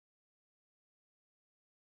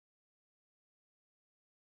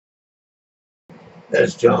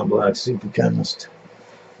That's John Black, super chemist.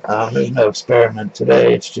 There's no experiment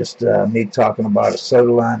today. It's just me talking about a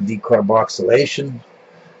soda lime decarboxylation.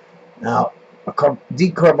 Now,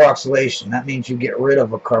 decarboxylation, that means you get rid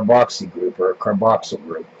of a carboxy group or a carboxyl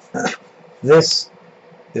group. This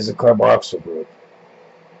is a carboxyl group.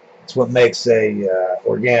 It's what makes a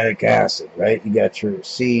organic acid, right? You got your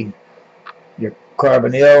your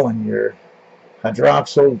carbonyl and your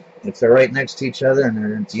hydroxyl. If they're right next to each other and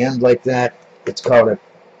they're at the end like that, it's called a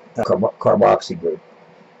carboxy group.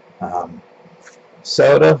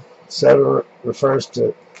 Soda refers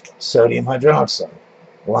to sodium hydroxide.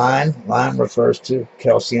 Lime refers to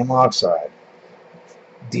calcium oxide.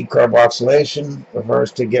 Decarboxylation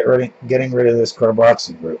refers to getting rid of this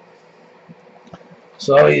carboxy group.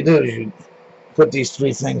 So all you do is you put these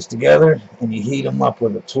three things together and you heat them up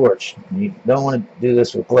with a torch. You don't want to do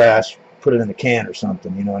this with glass. Put it in a can or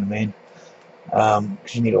something, you know what I mean?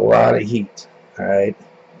 Because you need a lot of heat. All right.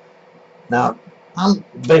 Now, I'm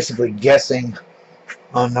basically guessing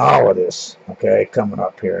on all of this, okay, coming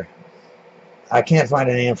up here. I can't find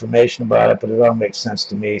any information about it, but it all makes sense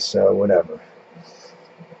to me, so whatever.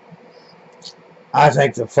 I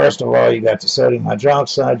think that first of all, you got the sodium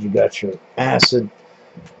hydroxide, you got your acid.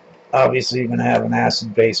 Obviously, you're going to have an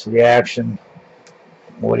acid-base reaction.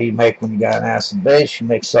 What do you make when you got an acid base? You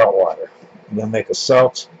make salt water. You're going to make a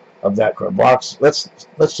salt of that carboxy.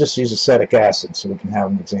 Let's just use acetic acid so we can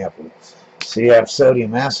have an example. So you have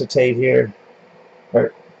sodium acetate here,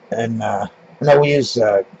 no, we use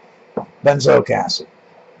benzoic acid.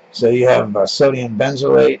 So you have sodium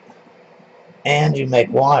benzoate, and you make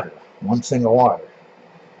water, one thing of water.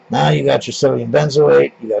 Now you got your sodium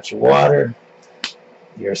benzoate, you got your water,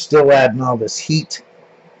 you're still adding all this heat.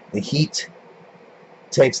 The heat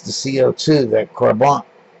takes the CO2,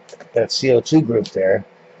 that CO2 group there,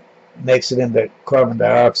 makes it into carbon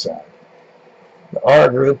dioxide. The R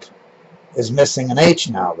group is missing an H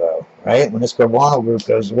now, though, right? When this carbonyl group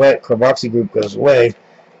goes away, carboxy group goes away,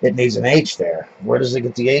 it needs an H there. Where does it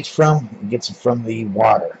get the H from? It gets it from the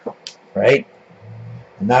water, right?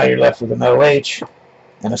 And now you're left with an OH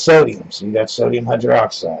and a sodium. So you got sodium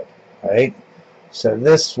hydroxide, right? So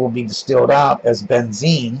this will be distilled out as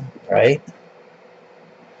benzene, right?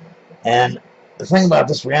 And the thing about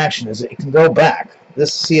this reaction is it can go back.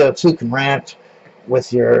 This CO2 can react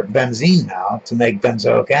with your benzene now to make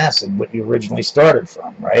benzoic acid, what you originally started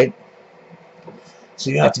from, right? So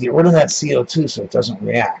you have to get rid of that CO2 so it doesn't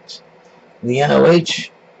react. The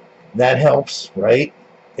NOH, that helps, right?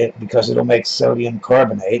 Because it'll make sodium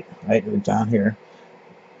carbonate, right down here.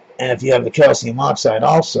 And if you have the calcium oxide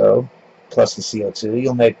also, plus the CO2,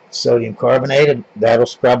 you'll make sodium carbonate, that'll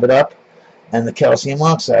scrub it up, and the calcium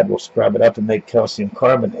oxide will scrub it up and make calcium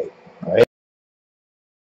carbonate, right?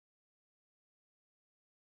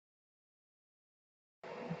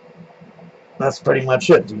 That's pretty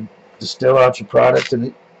much it. You distill out your product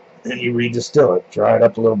and you redistill it. Dry it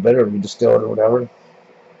up a little bit or redistill it or whatever.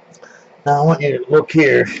 Now I want you to look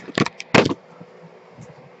here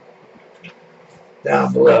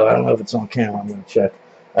down below. I don't know if it's on camera. I'm going to check.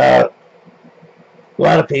 A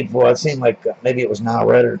lot of people, it seemed like maybe it was Now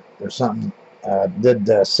Red or something, did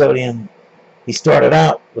sodium. He started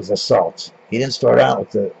out with a salt. He didn't start out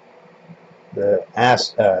with the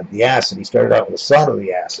acid. He started out with the salt of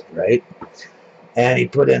the acid, right? And he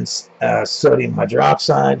put in sodium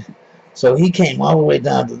hydroxide. So he came all the way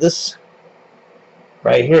down to this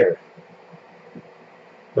right here.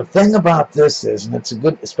 The thing about this is, and it's a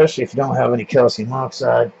good, especially if you don't have any calcium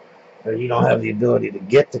oxide, or you don't have the ability to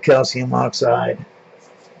get the calcium oxide,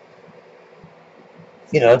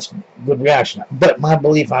 you know, it's a good reaction. But my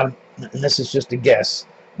belief, and this is just a guess,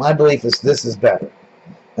 my belief is this is better.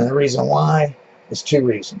 And the reason why is two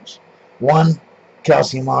reasons. One,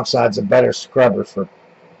 calcium oxide is a better scrubber for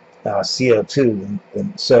CO2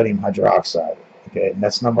 than sodium hydroxide. Okay, and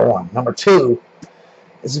that's number one. Number two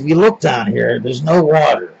is if you look down here, there's no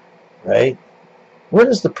water, right? Where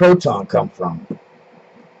does the proton come from?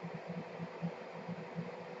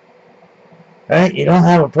 Right? You don't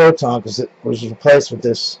have a proton because it was replaced with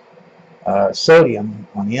this sodium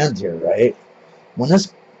on the end here, right? When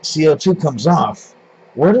this CO2 comes off,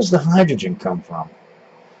 where does the hydrogen come from?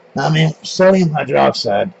 Now, I mean, sodium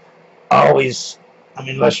hydroxide always, I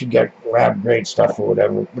mean, unless you get lab grade stuff or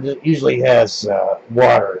whatever, but it usually has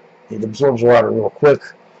water. It absorbs water real quick.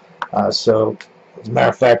 So, as a matter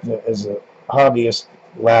of fact, as a hobbyist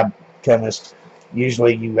lab chemist,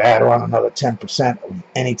 usually you add on another 10% of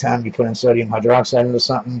any time you put in sodium hydroxide into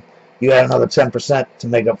something, you add another 10% to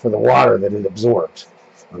make up for the water that it absorbs.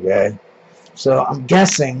 Okay? So I'm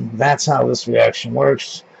guessing that's how this reaction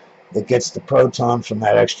works. It gets the proton from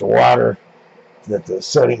that extra water, the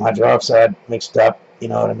sodium hydroxide mixed up, you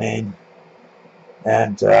know what I mean?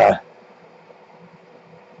 And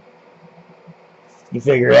you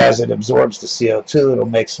figure as it absorbs the CO2, it'll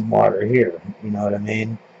make some water here, you know what I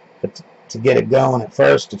mean? But to get it going at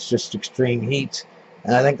first, it's just extreme heat,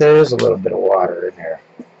 and I think there is a little bit of water in there,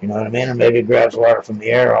 you know what I mean? Or maybe it grabs water from the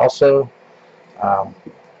air also,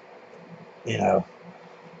 you know.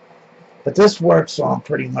 But this works on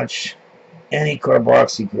pretty much any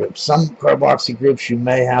carboxy group. Some carboxy groups you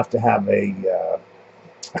may have to have a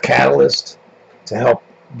catalyst to help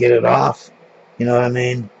get it off, you know what I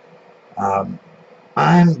mean?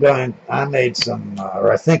 I made some,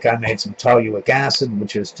 or I think I made some toluic acid,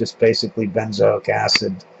 which is just basically benzoic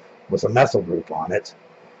acid with a methyl group on it.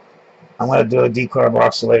 I'm going to do a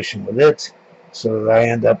decarboxylation with it so that I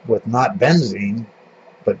end up with not benzene,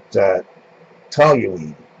 but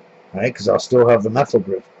toluene, right? Because I'll still have the methyl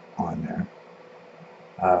group on there.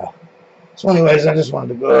 So anyways, I just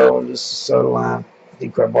wanted to go over this soda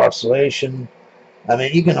decarboxylation. I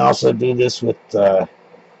mean, you can also do this with, you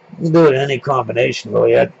can do it in any combination,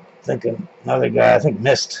 really. I think another guy, I think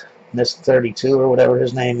Mist 32 or whatever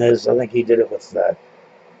his name is, I think he did it with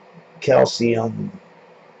calcium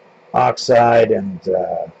oxide and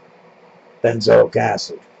benzoic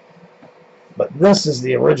acid. But this is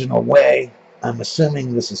the original way. I'm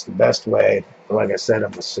assuming this is the best way. But like I said,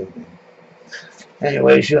 I'm assuming.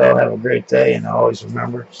 Anyways, you all have a great day, and always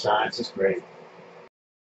remember, science is great.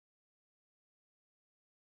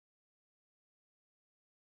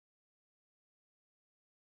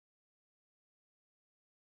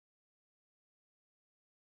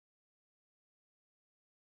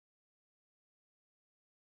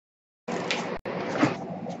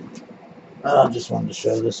 I just wanted to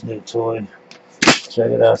show this new toy.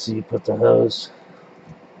 Check it out. So you put the hose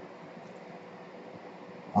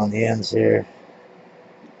on the ends here.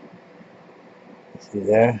 See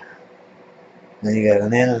there? Then you got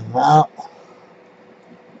an in and an out.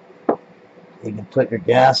 You can put your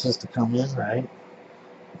gases to come in, right?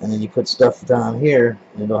 And then you put stuff down here,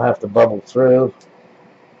 and it'll have to bubble through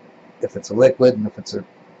if it's a liquid, and if it's a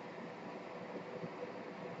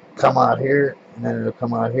come out here, and then it'll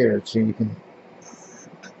come out here. So you can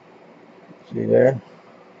see there.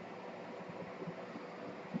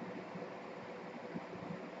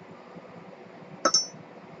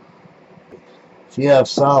 If you have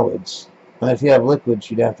solids, and if you have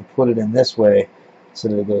liquids, you'd have to put it in this way so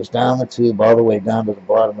that it goes down the tube all the way down to the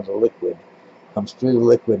bottom of the liquid, comes through the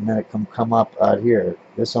liquid, and then it can come up out here.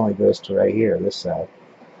 This only goes to right here, this side.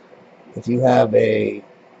 If you have a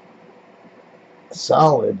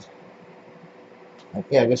solid,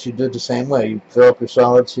 yeah, I guess you do it the same way. You fill up your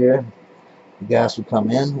solids here, the gas would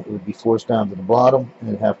come in, it would be forced down to the bottom, and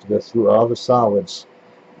it'd have to go through all the solids,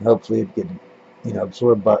 and hopefully it'd get, you know,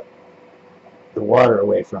 absorbed by the water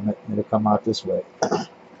away from it, and it'll come out this way.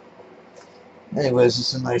 Anyways,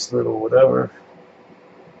 it's a nice little whatever.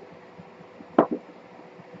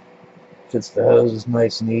 Fits the hoses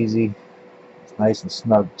nice and easy. It's nice and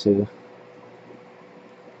snug too.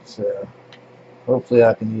 So hopefully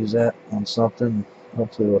I can use that on something.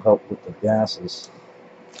 Hopefully it will help with the gases.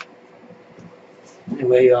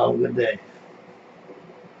 Anyway, y'all, good day.